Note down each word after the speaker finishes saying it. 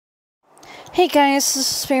Hey guys, this is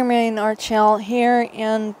Spearman Art Channel here,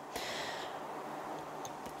 and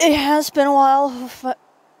it has been a while with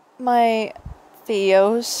my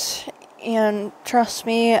videos, and trust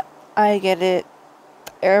me, I get it.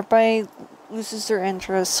 Everybody loses their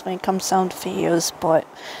interest when it comes down to videos, but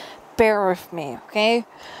bear with me, okay?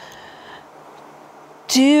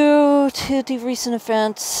 Due to the recent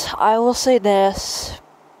events, I will say this,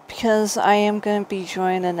 because I am going to be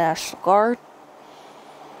joining the National Guard.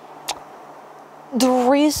 The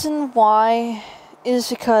reason why is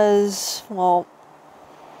because, well,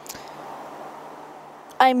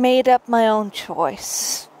 I made up my own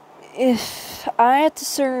choice. If I had to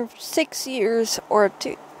serve 6 years or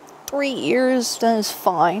 3 years, then it's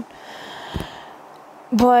fine.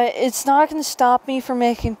 But it's not going to stop me from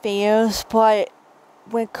making videos, but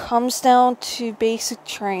when it comes down to basic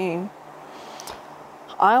training,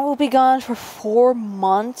 I will be gone for 4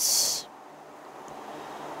 months.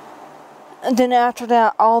 And then after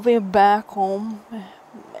that, I'll be back home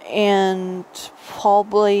and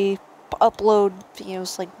probably upload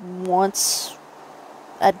videos like once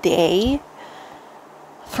a day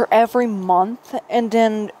for every month, and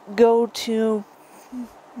then go to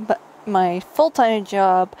my full-time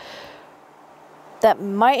job that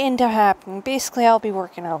might end up happening. Basically, I'll be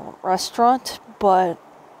working at a restaurant, but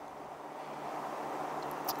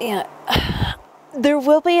yeah. There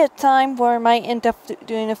will be a time where I might end up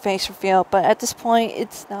doing a face reveal, but at this point,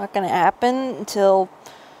 it's not going to happen until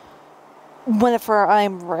whenever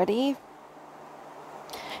I'm ready.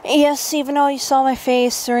 Yes, even though you saw my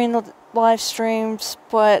face during the live streams,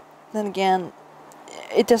 but then again,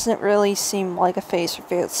 it doesn't really seem like a face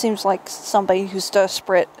reveal. It seems like somebody who's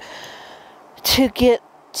desperate to get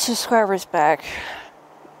subscribers back.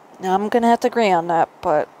 Now, I'm going to have to agree on that,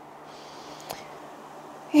 but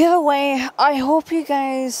either way, I hope you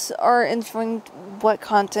guys are enjoying what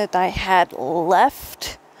content I had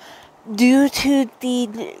left due to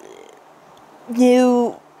the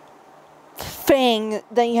new thing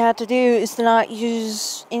that you had to do is to not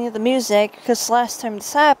use any of the music, because last time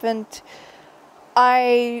this happened,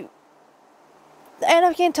 I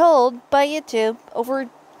ended up getting told by YouTube over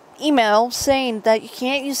email saying that you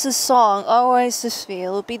can't use this song, otherwise this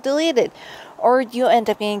video will be deleted, or you'll end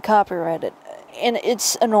up getting copyrighted. And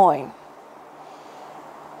it's annoying.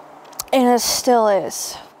 And it still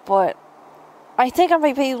is. But I think I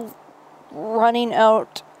might be running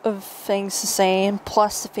out of things to say, and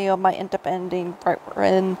plus the video might end up ending right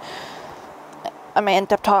when I may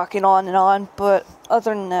end up talking on and on, but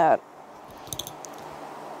other than that,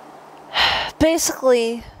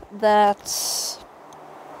 basically, that's...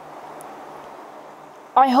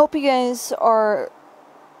 I hope you guys are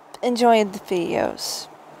enjoying the videos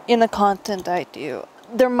in the content I do.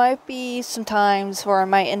 There might be some times where I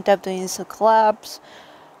might end up doing some collabs.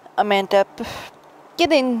 I might end up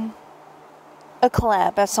getting a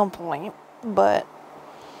collab at some point, but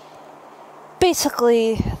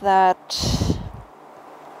basically that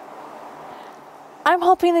I'm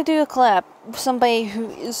hoping to do a collab with somebody who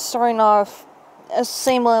is starting off at the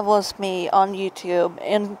same level as me on YouTube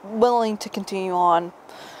and willing to continue on.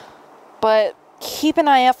 But keep an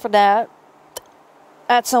eye out for that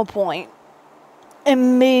at some point,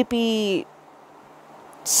 and maybe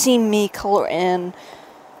see me color in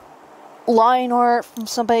line art from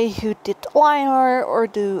somebody who did line art, or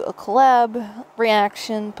do a collab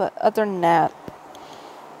reaction. But other than that,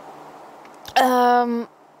 I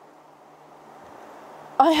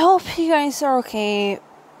hope you guys are okay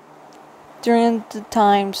during the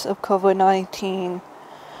times of COVID-19.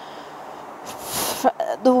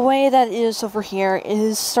 The way that it is over here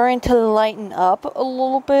is starting to lighten up a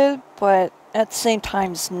little bit, but at the same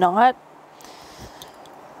time it's not.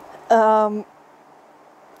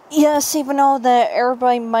 Yes, even though that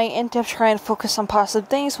everybody might end up trying to focus on positive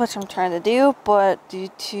things, which I'm trying to do, but due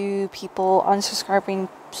to people unsubscribing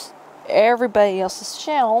everybody else's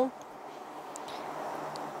channel,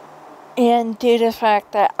 and due to the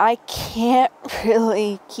fact that I can't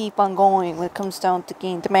really keep on going when it comes down to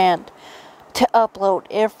gain demand to upload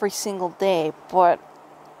every single day, but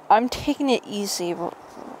I'm taking it easy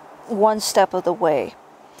one step of the way.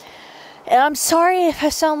 And I'm sorry if I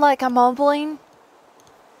sound like I'm mumbling.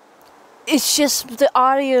 It's just the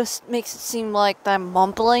audio makes it seem like I'm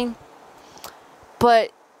mumbling,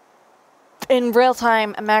 but in real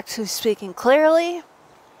time I'm actually speaking clearly.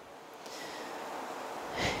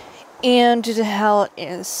 And due to how it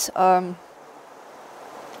is,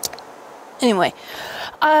 anyway,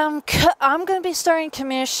 I'm gonna be starting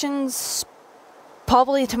commissions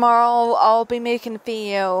probably tomorrow. I'll be making a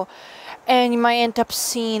video, and you might end up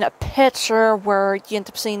seeing a picture where you end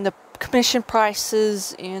up seeing the commission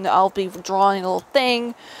prices, and I'll be drawing a little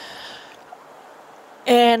thing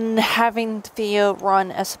and having the video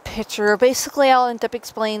run as a picture. Basically, I'll end up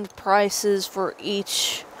explaining the prices for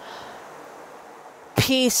each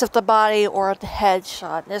piece of the body or the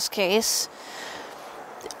headshot in this case,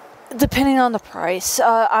 depending on the price.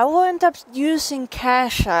 I will end up using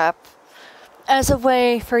Cash App as a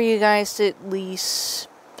way for you guys to at least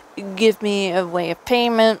give me a way of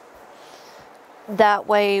payment. That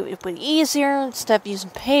way it would be easier instead of using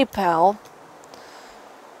PayPal.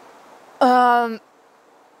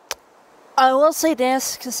 I will say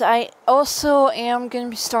this, because I also am going to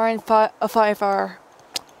be starting a 5-hour.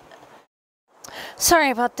 Sorry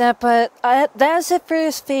about that, but that's it for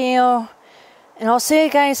this video. And I'll see you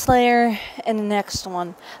guys later in the next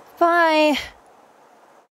one. Bye!